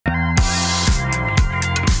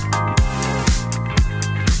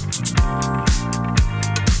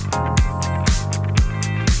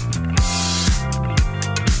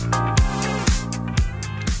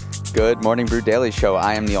Good morning, Brew Daily Show.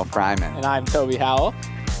 I am Neal Fryman. And I'm Toby Howell.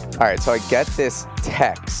 All right, so I get this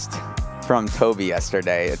text from Toby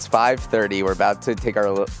yesterday. It's 5:30. We're about to take our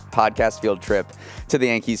podcast field trip to the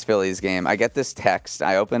Yankees-Phillies game. I get this text.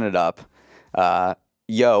 I open it up.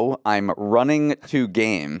 Yo, I'm running to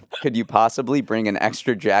game. Could you possibly bring an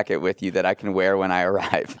extra jacket with you that I can wear when I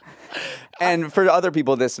arrive? And for other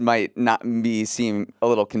people, this might not seem a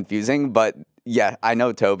little confusing, but yeah, I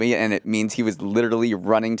know Toby, and it means he was literally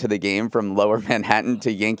running to the game from Lower Manhattan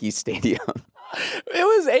to Yankee Stadium. It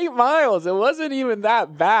was 8 miles. It wasn't even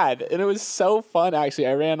that bad. And it was so fun, actually.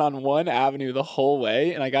 I ran on one avenue the whole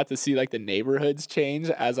way, and I got to see like the neighborhoods change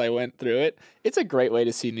as I went through it. It's a great way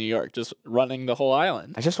to see New York, just running the whole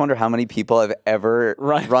island. I just wonder how many people have ever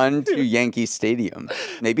run to Yankee Stadium.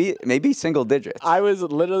 Maybe single digits. I was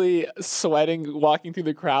literally sweating walking through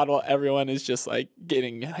the crowd while everyone is just like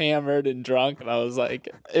getting hammered and drunk. And I was like,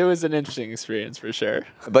 it was an interesting experience for sure.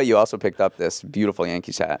 But you also picked up this beautiful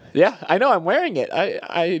Yankees hat. Yeah, I know. I'm wearing it.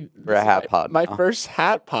 For a hat pod. My first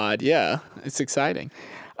hat pod. Yeah, it's exciting.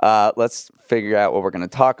 Let's figure out what we're going to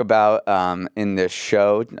talk about in this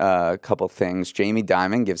show. A couple things. Jamie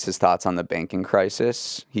Dimon gives his thoughts on the banking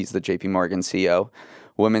crisis. He's the JP Morgan CEO.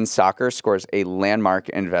 Women's soccer scores a landmark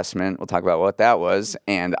investment. We'll talk about what that was.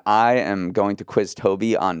 And I am going to quiz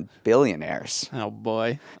Toby on billionaires. Oh,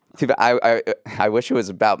 boy. I wish it was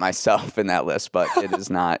about myself in that list, but it is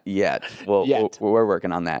not yet. We're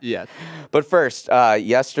working on that. Yeah. But first,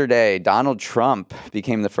 yesterday, Donald Trump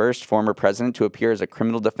became the first former president to appear as a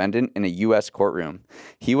criminal defendant in a U.S. courtroom.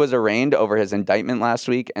 He was arraigned over his indictment last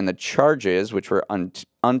week, and the charges, which were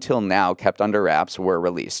until now kept under wraps, were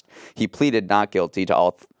released. He pleaded not guilty to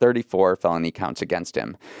all 34 felony counts against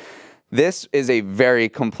him. This is a very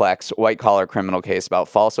complex white-collar criminal case about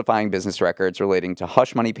falsifying business records relating to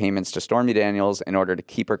hush money payments to Stormy Daniels in order to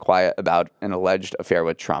keep her quiet about an alleged affair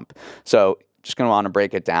with Trump. So just going to want to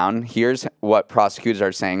break it down. Here's what prosecutors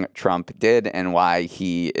are saying Trump did and why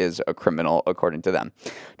he is a criminal, according to them.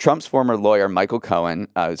 Trump's former lawyer, Michael Cohen,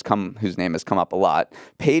 whose name has come up a lot,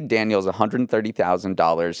 paid Daniels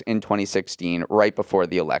 $130,000 in 2016, right before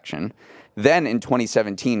the election. Then in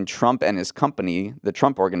 2017, Trump and his company, the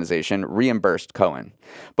Trump Organization, reimbursed Cohen.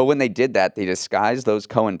 But when they did that, they disguised those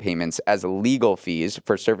Cohen payments as legal fees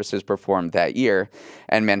for services performed that year.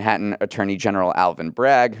 And Manhattan Attorney General Alvin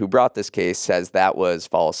Bragg, who brought this case, says that was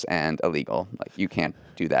false and illegal. Like, you can't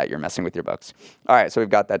do that. You're messing with your books. All right, so we've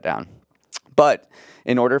got that down. But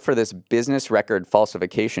in order for this business record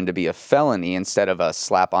falsification to be a felony instead of a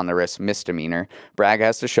slap-on-the-wrist misdemeanor, Bragg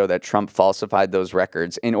has to show that Trump falsified those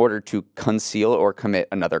records in order to conceal or commit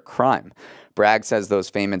another crime. Bragg says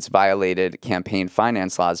those payments violated campaign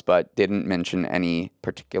finance laws but didn't mention any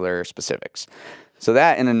particular specifics. So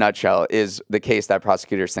that, in a nutshell, is the case that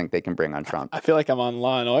prosecutors think they can bring on Trump. I feel like I'm on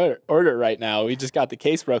Law and Order right now. We just got the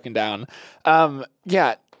case broken down.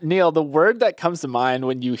 Neal, the word that comes to mind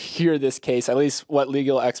when you hear this case, at least what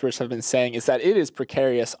legal experts have been saying, is that it is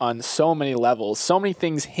precarious on so many levels. So many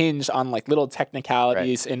things hinge on like little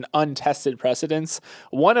technicalities and untested precedents.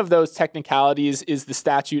 One of those technicalities is the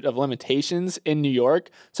statute of limitations in New York.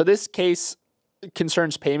 So this case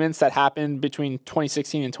concerns payments that happened between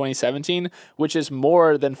 2016 and 2017, which is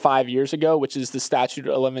more than 5 years ago, which is the statute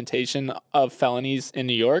of limitation of felonies in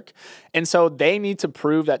New York. And so they need to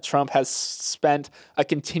prove that Trump has spent a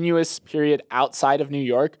continuous period outside of New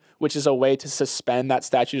York, which is a way to suspend that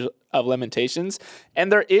statute of limitations.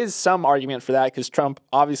 And there is some argument for that because Trump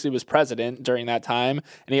obviously was president during that time,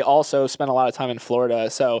 and he also spent a lot of time in Florida.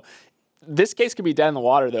 So this case could be dead in the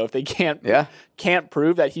water, though, if they can't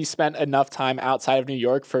prove that he spent enough time outside of New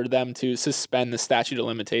York for them to suspend the statute of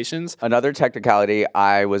limitations. Another technicality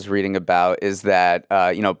I was reading about is that,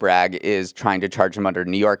 Bragg is trying to charge him under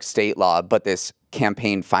New York state law, but this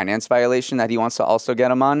campaign finance violation that he wants to also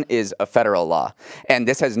get him on is a federal law. And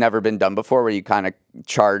this has never been done before, where you kind of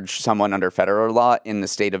charge someone under federal law in the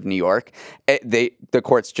state of New York. The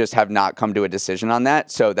courts just have not come to a decision on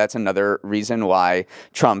that. So that's another reason why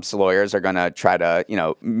Trump's lawyers are going to try to,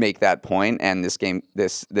 make that point, and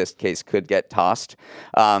this case could get tossed.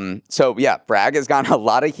 Bragg has gotten a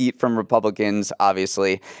lot of heat from Republicans,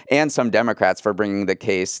 obviously, and some Democrats for bringing the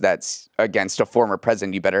case that's against a former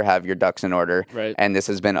president. You better have your ducks in order. Right. And this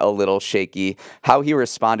has been a little shaky. How he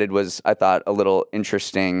responded was, I thought, a little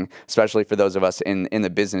interesting, especially for those of us in the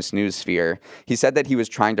business news sphere. He said that he was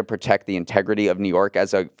trying to protect the integrity of New York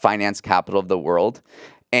as a finance capital of the world.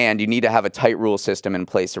 And you need to have a tight rule system in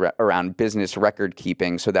place around business record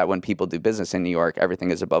keeping so that when people do business in New York, everything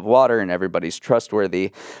is above water and everybody's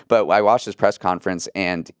trustworthy. But I watched his press conference,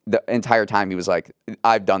 and the entire time he was like,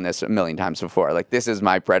 I've done this a million times before. Like, this is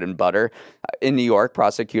my bread and butter. In New York,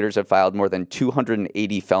 prosecutors have filed more than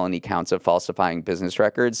 280 felony counts of falsifying business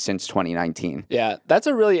records since 2019. Yeah, that's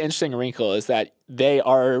a really interesting wrinkle, is that they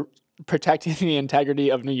are protecting the integrity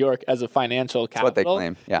of New York as a financial capital. That's what they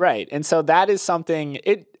claim. Yeah. Right. And so that is something,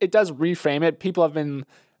 it does reframe it. People have been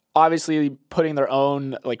obviously putting their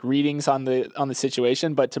own like readings on the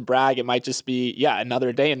situation, but to brag, it might just be,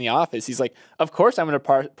 another day in the office. He's like, of course I'm going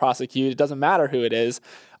to prosecute. It doesn't matter who it is.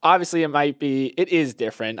 Obviously, it is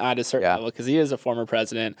different at a certain level because he is a former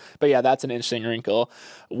president. But yeah, that's an interesting wrinkle.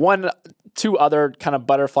 Two other kind of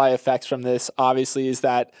butterfly effects from this, obviously, is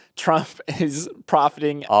that Trump is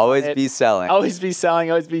profiting. Always be selling. Always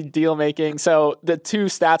be deal making. So the two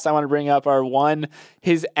stats I want to bring up are, one,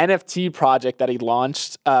 his NFT project that he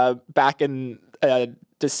launched back in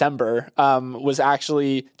December was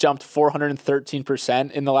actually jumped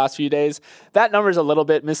 413% in the last few days. That number is a little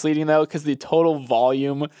bit misleading though, because the total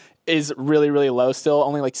volume is really, really low still.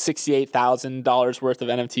 Only like $68,000 worth of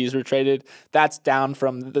NFTs were traded. That's down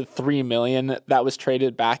from the 3 million that was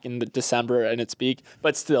traded back in December in its peak.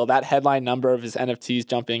 But still, that headline number of his NFTs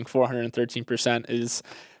jumping 413% is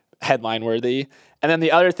headline worthy. And then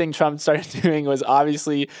the other thing Trump started doing was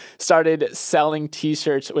obviously started selling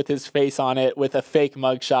T-shirts with his face on it with a fake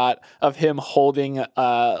mugshot of him holding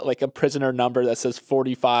like a prisoner number that says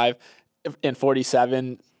 45 and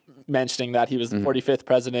 47, mentioning that he was the 45th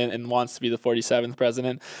president and wants to be the 47th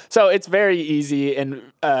president. So it's very easy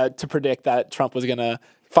to predict that Trump was going to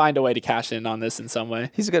find a way to cash in on this in some way.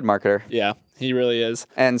 He's a good marketer. Yeah, he really is.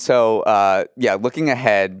 And so, looking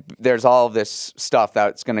ahead, there's all of this stuff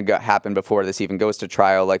that's going to happen before this even goes to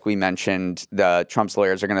trial. Like we mentioned, Trump's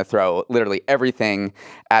lawyers are going to throw literally everything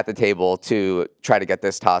at the table to try to get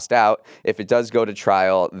this tossed out. If it does go to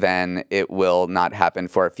trial, then it will not happen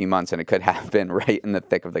for a few months, and it could happen right in the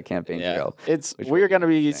thick of the campaign trail. We're going to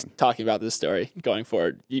be talking about this story going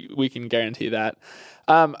forward. We can guarantee that.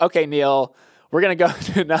 Okay, Neal. We're going to go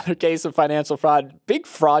to another case of financial fraud. Big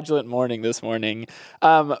fraudulent morning this morning.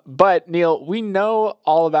 But, Neal, we know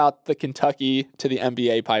all about the Kentucky to the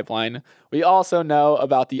NBA pipeline. We also know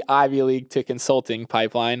about the Ivy League to consulting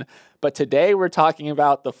pipeline. But today we're talking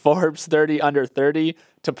about the Forbes 30 under 30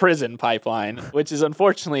 to prison pipeline, which is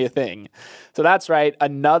unfortunately a thing. So that's right.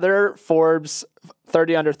 Another Forbes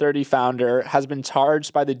 30 under 30 founder has been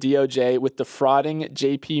charged by the DOJ with defrauding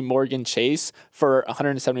JP Morgan Chase for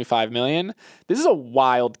 $175 million. This is a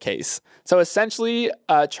wild case. So essentially,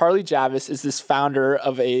 Charlie Janice is this founder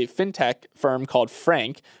of a fintech firm called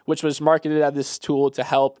Frank, which was marketed as this tool to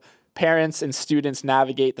help parents and students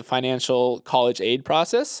navigate the financial college aid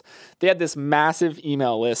process. They had this massive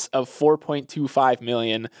email list of 4.25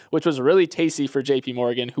 million, which was really tasty for JP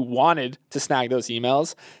Morgan, who wanted to snag those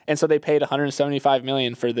emails. And so they paid 175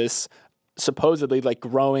 million for this supposedly like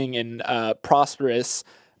growing and prosperous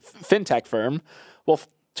fintech firm. Well,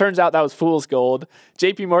 turns out that was fool's gold.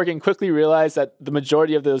 JP Morgan quickly realized that the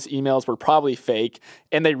majority of those emails were probably fake,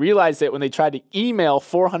 and they realized it when they tried to email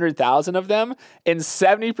 400,000 of them, and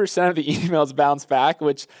 70% of the emails bounced back,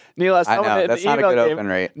 which, Neal, as someone in that's the not a email good game, open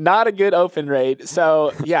rate. Not a good open rate.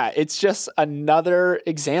 So, yeah, it's just another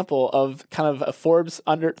example of kind of a Forbes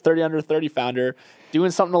 30 under 30 founder doing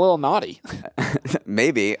something a little naughty.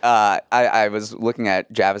 Maybe. I was looking at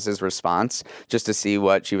Javis's response just to see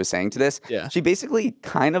what she was saying to this. Yeah. She basically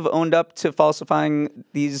kind of owned up to falsifying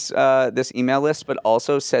this email list, but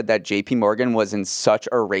also said that JP Morgan was in such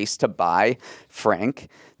a race to buy Frank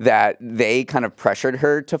that they kind of pressured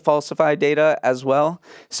her to falsify data as well.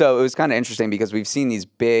 So it was kind of interesting because we've seen these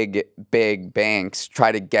big banks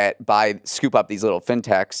try to scoop up these little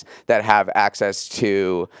fintechs that have access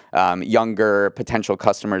to younger potential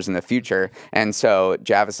customers in the future. And so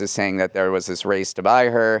Javis is saying that there was this race to buy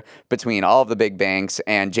her between all of the big banks,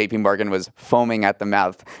 and JP Morgan was foaming at the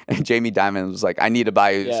mouth. And Jamie Dimon was like, I need to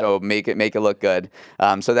buy you, so make it look good.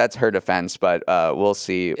 So that's her defense, but we'll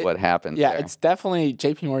see what happens. Yeah, there. it's definitely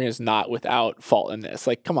JP Morgan is not without fault in this.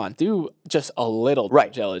 Like, come on, do just a little due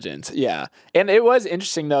diligence. Yeah. And it was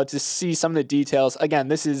interesting, though, to see some of the details. Again,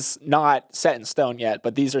 this is not set in stone yet,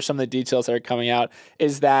 but these are some of the details that are coming out,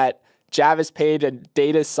 is that Javis paid a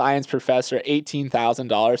data science professor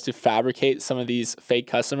 $18,000 to fabricate some of these fake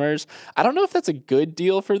customers. I don't know if that's a good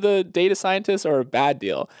deal for the data scientist or a bad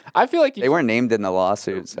deal. I feel like they weren't named in the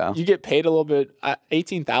lawsuit, so you get paid a little bit.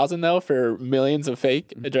 $18,000 though for millions of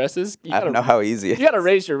fake addresses. I don't know how easy. You got to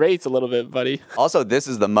raise your rates a little bit, buddy. Also, this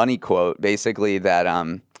is the money quote, basically that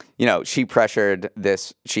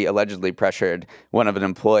she allegedly pressured an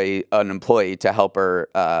employee to help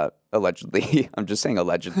her, allegedly, I'm just saying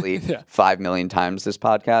allegedly 5 million times this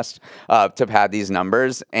podcast, to pad these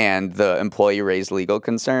numbers, and the employee raised legal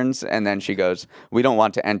concerns, and then she goes, we don't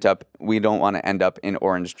want to end up in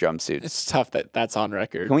orange jumpsuits. It's tough that that's on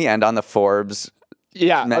record. Can we end on the Forbes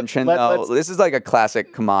mention? This is like a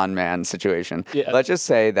classic come on man situation. Let's just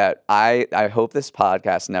say that I hope this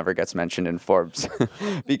podcast never gets mentioned in Forbes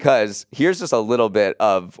because here's just a little bit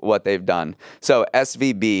of what they've done. So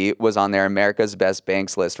SVB was on their America's Best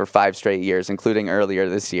Banks list for 5 straight years, including earlier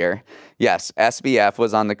this year. Yes, SBF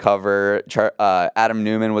was on the cover. Adam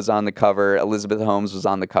Newman was on the cover. Elizabeth Holmes was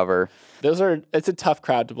on the cover. It's a tough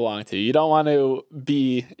crowd to belong to. You don't want to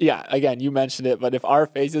be, again, you mentioned it, but if our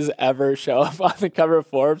faces ever show up on the cover of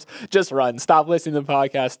Forbes, just run. Stop listening to the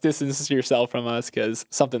podcast. Distance yourself from us because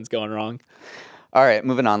something's going wrong. All right,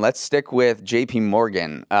 moving on. Let's stick with JP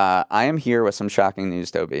Morgan. I am here with some shocking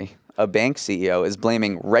news, Toby. A bank CEO is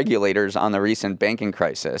blaming regulators on the recent banking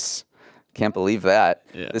crisis. Can't believe that.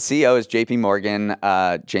 Yeah. The CEO is JP Morgan,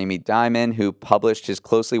 Jamie Dimon, who published his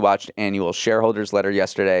closely watched annual shareholders letter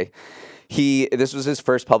yesterday. This was his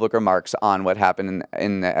first public remarks on what happened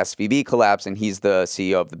in the SVB collapse, and he's the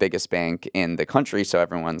CEO of the biggest bank in the country, so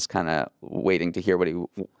everyone's kind of waiting to hear what he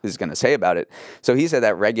is going to say about it. So he said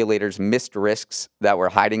that regulators missed risks that were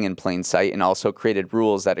hiding in plain sight and also created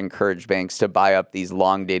rules that encourage banks to buy up these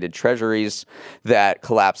long-dated treasuries that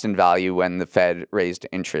collapsed in value when the Fed raised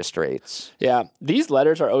interest rates. Yeah, these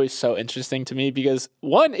letters are always so interesting to me because,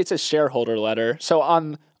 one, it's a shareholder letter. So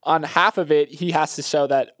on half of it, he has to show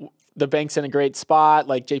that the bank's in a great spot,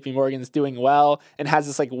 like JP Morgan's doing well, and has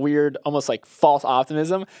this like weird, almost like false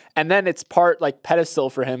optimism. And then it's part like pedestal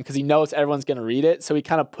for him because he knows everyone's going to read it. So he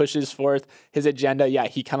kind of pushes forth his agenda. Yeah,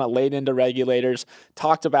 he kind of laid into regulators,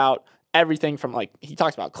 talked about everything from he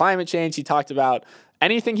talked about climate change. He talked about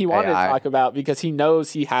anything he wanted to talk about because he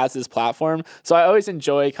knows he has this platform. So I always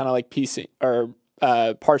enjoy kind of like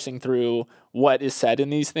parsing through what is said in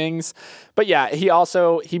these things. But yeah, he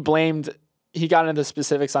got into the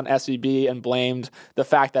specifics on SVB and blamed the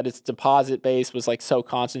fact that its deposit base was like so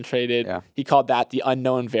concentrated. Yeah. He called that the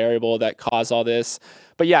unknown variable that caused all this.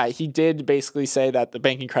 But yeah, he did basically say that the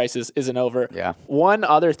banking crisis isn't over. Yeah. One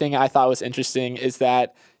other thing I thought was interesting is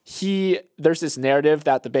that there's this narrative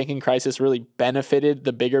that the banking crisis really benefited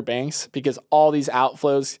the bigger banks because all these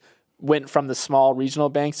outflows went from the small regional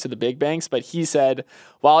banks to the big banks. But he said,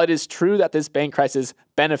 while it is true that this bank crisis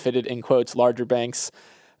benefited, in quotes, larger banks,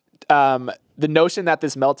 the notion that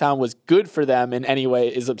this meltdown was good for them in any way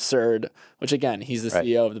is absurd, which again, he's the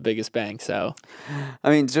CEO of the biggest bank. So,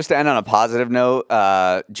 I mean, just to end on a positive note,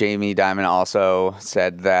 Jamie Dimon also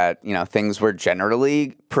said that, things were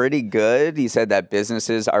generally pretty good. He said that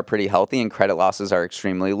businesses are pretty healthy and credit losses are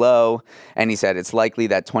extremely low. And he said it's likely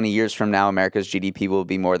that 20 years from now, America's GDP will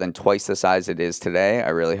be more than twice the size it is today. I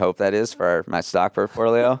really hope that is for my stock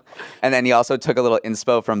portfolio. And then he also took a little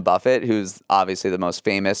inspo from Buffett, who's obviously the most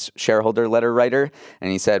famous shareholder letter writer. And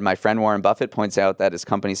he said, my friend Warren Buffett points out that his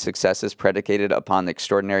company's success is predicated upon the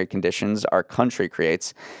extraordinary conditions our country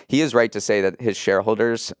creates. He is right to say that his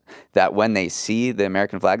shareholders, that when they see the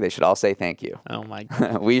American flag, they should all say thank you. Oh my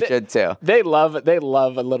God. We should too. They love a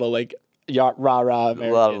little rah-rah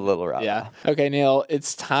American. Love a little rah-rah. Yeah. Okay, Neal,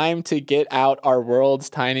 it's time to get out our world's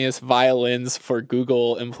tiniest violins for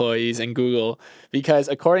Google employees and Google, because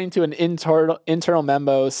according to an internal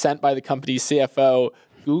memo sent by the company's CFO,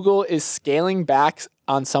 Google is scaling back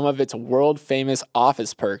on some of its world-famous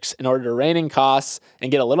office perks in order to rein in costs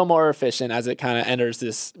and get a little more efficient as it kind of enters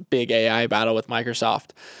this big AI battle with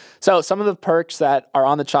Microsoft. So some of the perks that are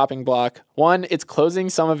on the chopping block, one, it's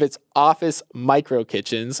closing some of its office micro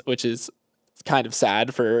kitchens, which is kind of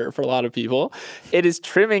sad for a lot of people. It is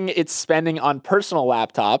trimming its spending on personal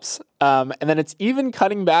laptops, and then it's even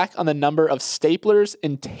cutting back on the number of staplers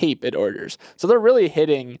and tape it orders. So they're really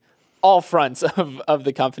hitting all fronts of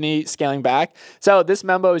the company, scaling back. So this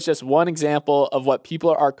memo is just one example of what people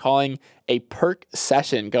are calling a perk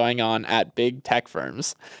session going on at big tech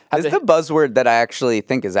firms. It's the buzzword that I actually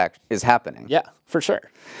think is happening. Yeah, for sure.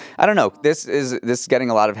 I don't know. This is getting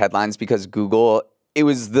a lot of headlines because Google, it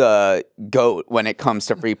was the GOAT when it comes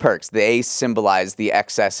to free perks. They symbolize the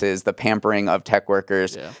excesses, the pampering of tech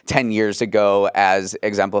workers 10 years ago as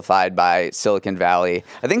exemplified by Silicon Valley.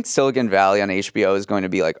 I think Silicon Valley on HBO is going to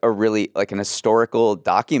be like an historical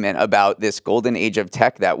document about this golden age of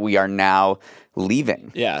tech that we are now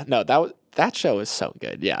leaving. Yeah, no, That show is so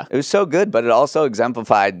good. Yeah. It was so good, but it also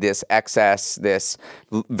exemplified this excess, this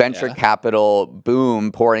venture capital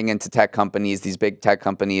boom pouring into tech companies. These big tech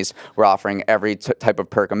companies were offering every type of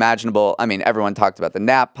perk imaginable. I mean, everyone talked about the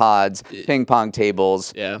nap pods, ping pong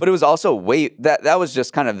tables, but it was also that was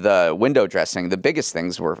just kind of the window dressing. The biggest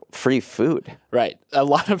things were free food. Right. A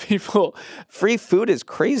lot of people. Free food is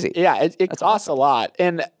crazy. Yeah, it costs a lot.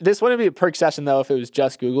 And this wouldn't be a perk session, though, if it was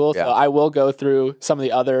just Google. So I will go through some of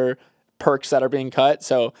the other perks that are being cut.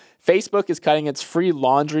 So Facebook is cutting its free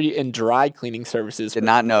laundry and dry cleaning services. Did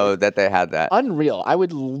not know that they had that. Unreal. I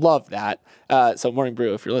would love that. So Morning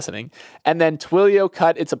Brew, if you're listening. And then Twilio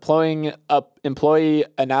cut its employee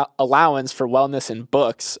allowance for wellness and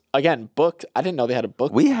books. Again, book. I didn't know they had a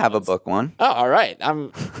book. We have a book one. Oh, all right.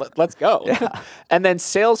 Let's go. And then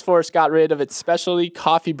Salesforce got rid of its specialty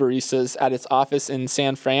coffee baristas at its office in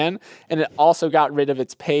San Fran. And it also got rid of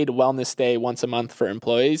its paid wellness day once a month for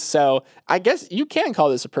employees. So I guess you can call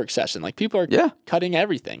this a perk session. Like people are cutting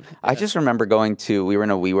everything. I just remember we were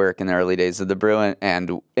in a WeWork in the early days of the Brew,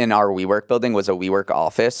 and in our WeWork building was a WeWork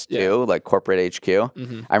office too, like corporate HQ.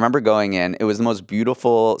 I remember going in. It was the most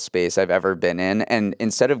beautiful space I've ever been in. And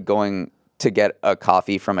instead of going to get a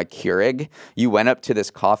coffee from a Keurig, you went up to this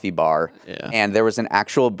coffee bar and there was an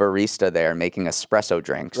actual barista there making espresso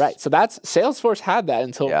drinks. Right. So Salesforce had that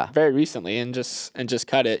until very recently and just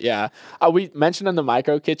cut it. Yeah. We mentioned on the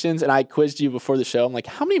micro kitchens, and I quizzed you before the show. I'm like,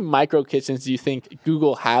 how many micro kitchens do you think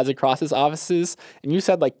Google has across its offices? And you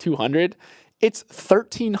said like 200. It's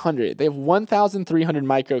 1,300. They have 1,300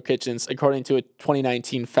 micro kitchens, according to a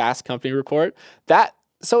 2019 Fast Company report.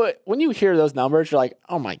 So when you hear those numbers, you're like,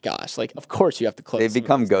 oh my gosh, like, of course you have to close. They've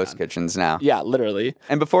become ghost kitchens now. Yeah, literally.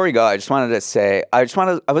 And before we go, I just wanted to say, I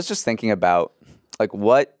was just thinking about, like,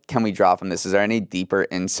 what can we draw from this? Is there any deeper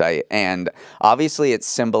insight? And obviously it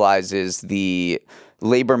symbolizes the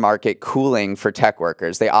labor market cooling for tech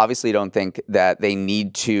workers. They obviously don't think that they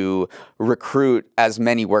need to recruit as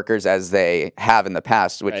many workers as they have in the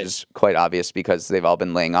past, which is quite obvious because they've all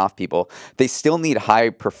been laying off people. They still need high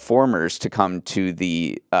performers to come to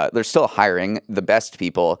they're still hiring the best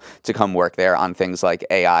people to come work there on things like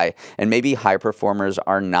AI. And maybe high performers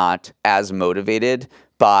are not as motivated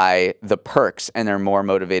by the perks, and they're more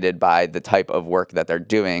motivated by the type of work that they're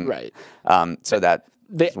doing. Right. So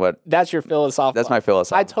that's your philosophical. That's my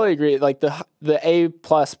philosophy. I totally agree. Like the A+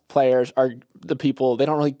 players are the people, they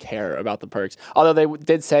don't really care about the perks. Although they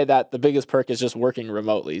did say that the biggest perk is just working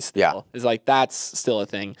remotely still. Yeah. It's like that's still a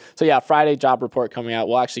thing. So yeah, Friday job report coming out.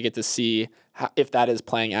 We'll actually get to see if that is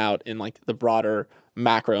playing out in like the broader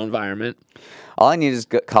macro environment. All I need is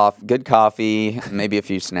good coffee, maybe a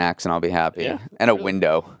few snacks, and I'll be happy. Yeah, and a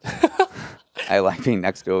window. I like being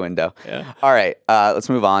next to a window. Yeah. All right, let's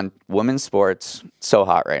move on. Women's sports, so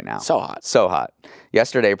hot right now. So hot. So hot.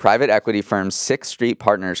 Yesterday, private equity firm Sixth Street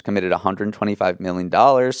Partners committed $125 million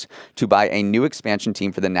to buy a new expansion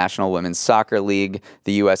team for the National Women's Soccer League,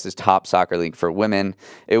 the U.S.'s top soccer league for women.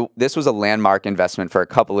 This was a landmark investment for a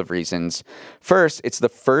couple of reasons. First, it's the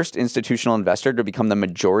first institutional investor to become the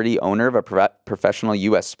majority owner of a professional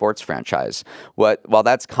U.S. sports franchise. While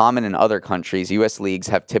that's common in other countries, U.S. leagues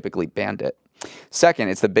have typically banned it. Second,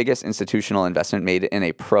 it's the biggest institutional investment made in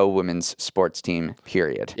a pro-women's sports team,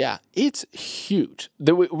 period. Yeah, it's huge.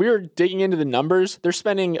 We were digging into the numbers. They're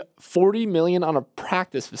spending $40 million on a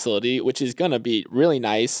practice facility, which is going to be really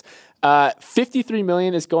nice. $53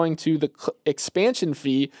 million is going to the expansion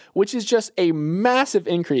fee, which is just a massive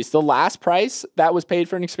increase. The last price that was paid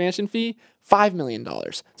for an expansion fee, $5 million.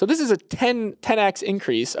 So this is a 10x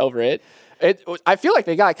increase over it. I feel like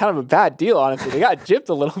they got kind of a bad deal, honestly. They got gypped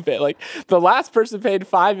a little bit. Like the last person paid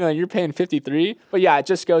 $5 million, you're paying $53. But yeah, it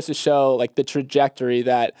just goes to show like the trajectory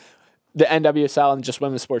that the NWSL and just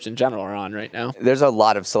women's sports in general are on right now. There's a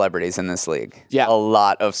lot of celebrities in this league. Yeah. A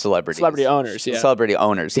lot of celebrities. Celebrity owners, yeah. Celebrity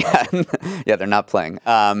owners, yeah. Yeah, they're not playing.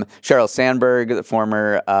 Sheryl Sandberg, the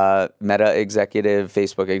former Meta executive,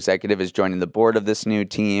 Facebook executive, is joining the board of this new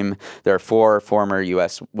team. There are 4 former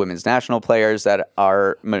U.S. women's national players that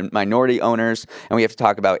are minority owners. And we have to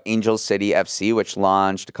talk about Angel City FC, which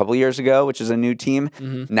launched a couple years ago, which is a new team.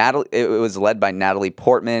 Mm-hmm. It was led by Natalie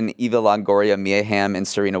Portman, Eva Longoria Meaham, and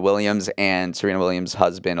Serena Williams, and Serena Williams'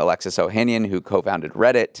 husband, Alexis Ohanian, who co-founded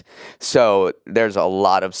Reddit. So there's a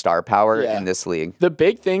lot of star power in this league. The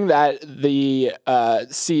big thing that the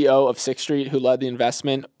CEO of Sixth Street, who led the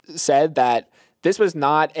investment, said that this was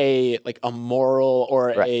not a moral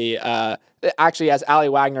or actually, as Ali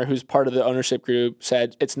Wagner, who's part of the ownership group,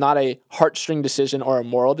 said, it's not a heartstring decision or a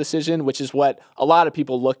moral decision, which is what a lot of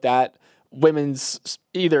people looked at women's,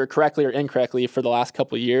 either correctly or incorrectly, for the last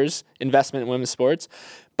couple of years, investment in women's sports.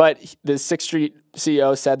 But the Sixth Street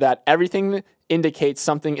CEO said that everything indicates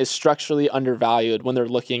something is structurally undervalued when they're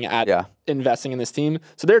looking at investing in this team.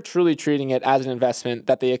 So they're truly treating it as an investment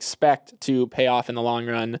that they expect to pay off in the long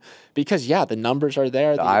run because, the numbers are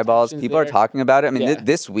there. The eyeballs, people are talking about it. I mean,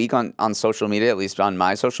 this week on social media, at least on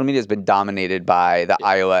my social media, has been dominated by the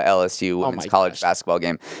Iowa LSU women's college basketball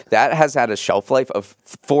game. That has had a shelf life of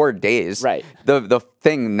 4 days. Right. The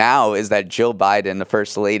thing now is that Jill Biden, the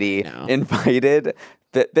first lady, invited...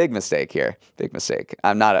 Big mistake here. Big mistake.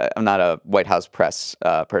 I'm not a White House press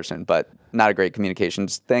person, but not a great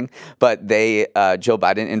communications thing. But Joe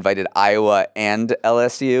Biden invited Iowa and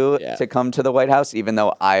LSU to come to the White House, even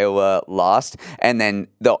though Iowa lost. And then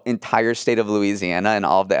the entire state of Louisiana and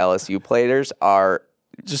all of the LSU players are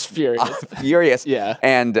just furious. Furious. Yeah.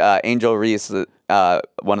 And Angel Reese,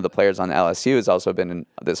 one of the players on LSU, has also been in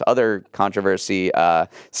this other controversy,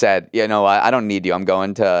 said, I don't need you. I'm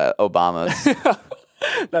going to Obama's.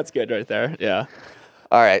 That's good right there. Yeah.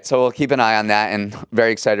 All right. So we'll keep an eye on that and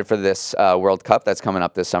very excited for this World Cup that's coming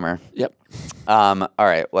up this summer. Yep. All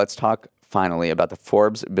right. Let's talk finally about the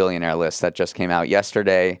Forbes billionaire list that just came out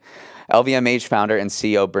yesterday. LVMH founder and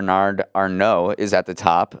CEO Bernard Arnault is at the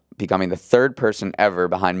top, becoming the third person ever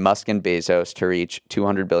behind Musk and Bezos to reach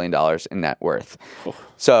 $200 billion in net worth.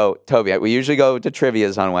 So, Toby, we usually go to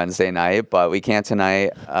trivias on Wednesday night, but we can't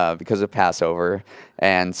tonight because of Passover.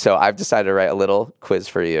 And so I've decided to write a little quiz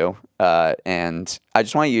for you. And I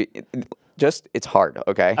just want you... it's hard,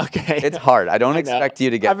 okay? Okay. It's hard. I don't expect you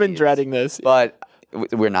to get I've been dreading this. But...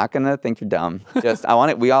 we're not gonna think you're dumb.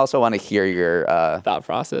 We also want to hear your thought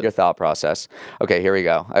process. Your thought process. Okay, here we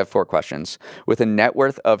go. I have 4 questions. With a net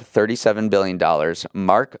worth of $37 billion,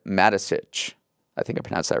 Mark Matisich, I think I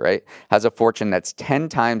pronounced that right, has a fortune that's 10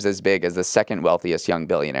 times as big as the second wealthiest young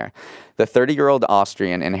billionaire. The 30-year-old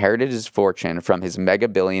Austrian inherited his fortune from his mega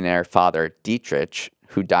billionaire father, Dietrich,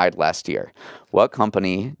 who died last year. What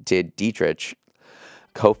company did Dietrich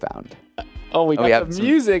co-found? Oh, we got the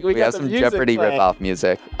music. We got some Jeopardy ripoff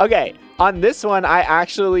music. Okay, on this one, I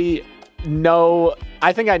actually know.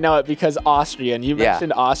 I think I know it because Austrian. You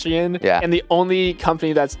mentioned Austrian, and the only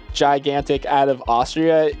company that's gigantic out of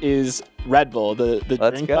Austria is Red Bull, the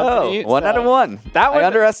drink company. One out of one. That one, I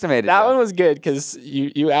underestimated that one was good because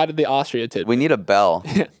you added the Austria to it. We need a bell.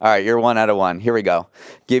 All right, you're 1 out of 1. Here we go.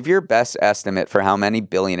 Give your best estimate for how many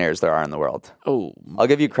billionaires there are in the world. Oh, I'll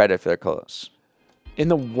give you credit if they're close. In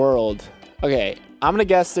the world. Okay, I'm going to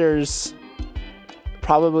guess there's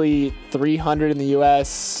probably 300 in the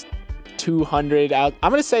U.S., 200 out. I'm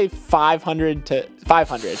going to say 500 to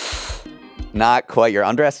 500. Not quite. You're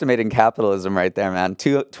underestimating capitalism right there, man.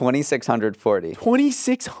 2,640.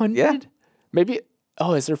 2,600? Yeah. Maybe,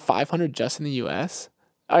 is there 500 just in the U.S.?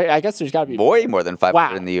 I guess there's got to be way more than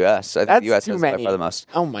 500 in the U.S. I think the U.S. has by far the most.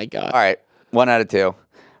 Oh, my God. All right, 1 out of 2.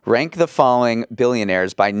 Rank the following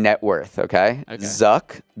billionaires by net worth, okay?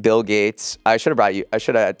 Zuck, Bill Gates. I should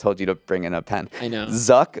have told you to bring in a pen. I know.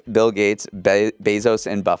 Zuck, Bill Gates, Bezos,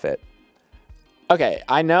 and Buffett. Okay,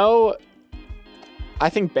 I know. I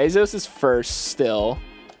think Bezos is first still.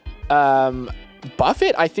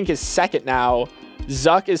 Buffett, I think, is second now.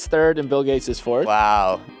 Zuck is third, and Bill Gates is fourth.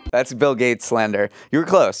 Wow. That's Bill Gates slander. You were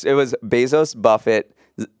close. It was Bezos, Buffett,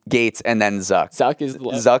 Gates, and then Zuck.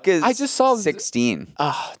 Zuck is I just saw 16.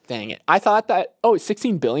 Oh, dang it. I thought that,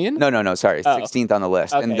 16 billion? No, sorry. 16th on the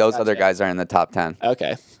list. Okay, and those other guys are in the top 10.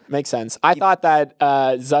 Okay. Makes sense. I thought that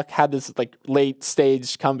Zuck had this late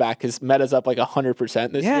stage comeback because Meta's up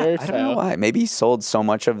 100% this year. I don't know why. Maybe he sold so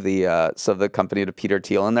much of the company to Peter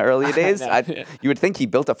Thiel in the early days. You would think he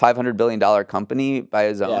built a $500 billion company by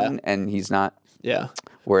his own, and he's not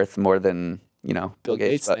worth more than... Bill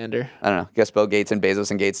Gates slander. I don't know. I guess Bill Gates and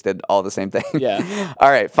Bezos and Gates did all the same thing. Yeah.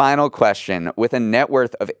 All right. Final question. With a net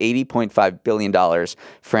worth of $80.5 billion,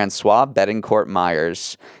 Francois Bettencourt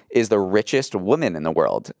Myers is the richest woman in the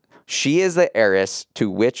world. She is the heiress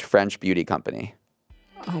to which French beauty company?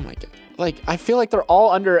 Oh, my God. I feel like they're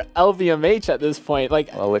all under LVMH at this point.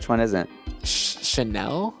 Well, which one isn't?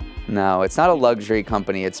 Chanel? No, it's not a luxury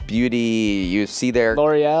company. It's beauty. You see there.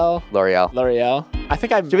 L'Oreal. I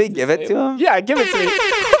think Should we give it to him? Yeah, give it to me.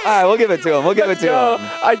 All right, we'll give it to him.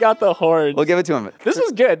 I got the horn. We'll give it to him. This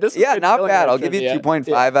was good. Not bad. I'll give you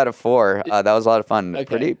 2.5 out of 4. That was a lot of fun.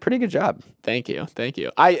 Okay. Pretty good job. Thank you.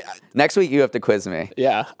 Next week you have to quiz me.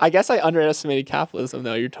 Yeah, I guess I underestimated capitalism,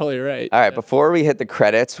 though. You're totally right. All right, before we hit the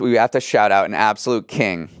credits, we have to shout out an absolute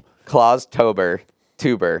king, Klaus Tuber,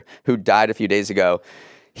 who died a few days ago.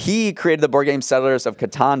 He created the board game Settlers of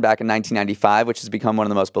Catan back in 1995, which has become one of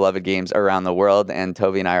the most beloved games around the world. And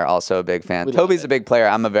Toby and I are also a big fan. Toby's a big player.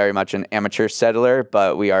 I'm very much an amateur settler,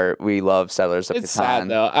 but we love Settlers of Catan. It's sad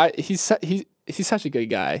though. He's such a good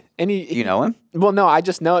guy. And You know him? Well, no, I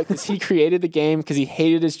just know it because he created the game because he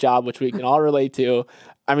hated his job, which we can all relate to.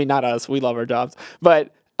 I mean, not us. We love our jobs.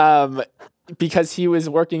 But because he was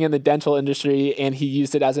working in the dental industry and he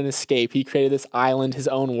used it as an escape, he created this island, his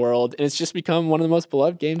own world. And it's just become one of the most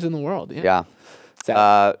beloved games in the world. Yeah.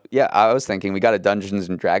 Yeah, I was thinking we got a Dungeons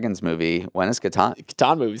and Dragons movie. When is Catan?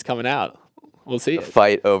 Catan movie's coming out. We'll see it.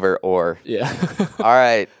 Fight over ore. Yeah. All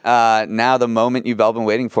right. Now the moment you've all been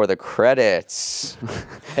waiting for, the credits.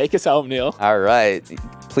 Take us home, Neal. All right.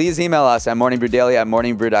 Please email us at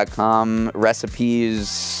morningbrewdaily@morningbrew.com.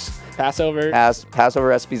 Recipes. Passover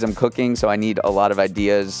recipes I'm cooking, so I need a lot of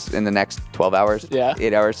ideas in the next 12 hours,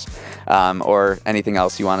 8 hours, or anything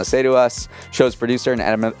else you want to say to us. Show's producer and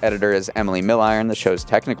editor is Emily Milliron. The show's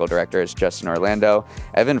technical director is Justin Orlando.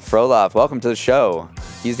 Evan Froloff, welcome to the show.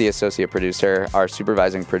 He's the associate producer. Our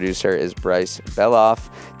supervising producer is Bryce Beloff.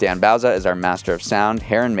 Dan Bauza is our master of sound.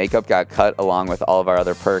 Hair and makeup got cut along with all of our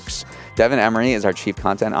other perks. Devin Emery is our chief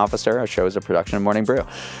content officer. Our show is a production of Morning Brew.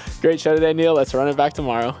 Great show today, Neal. Let's run it back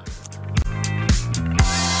tomorrow.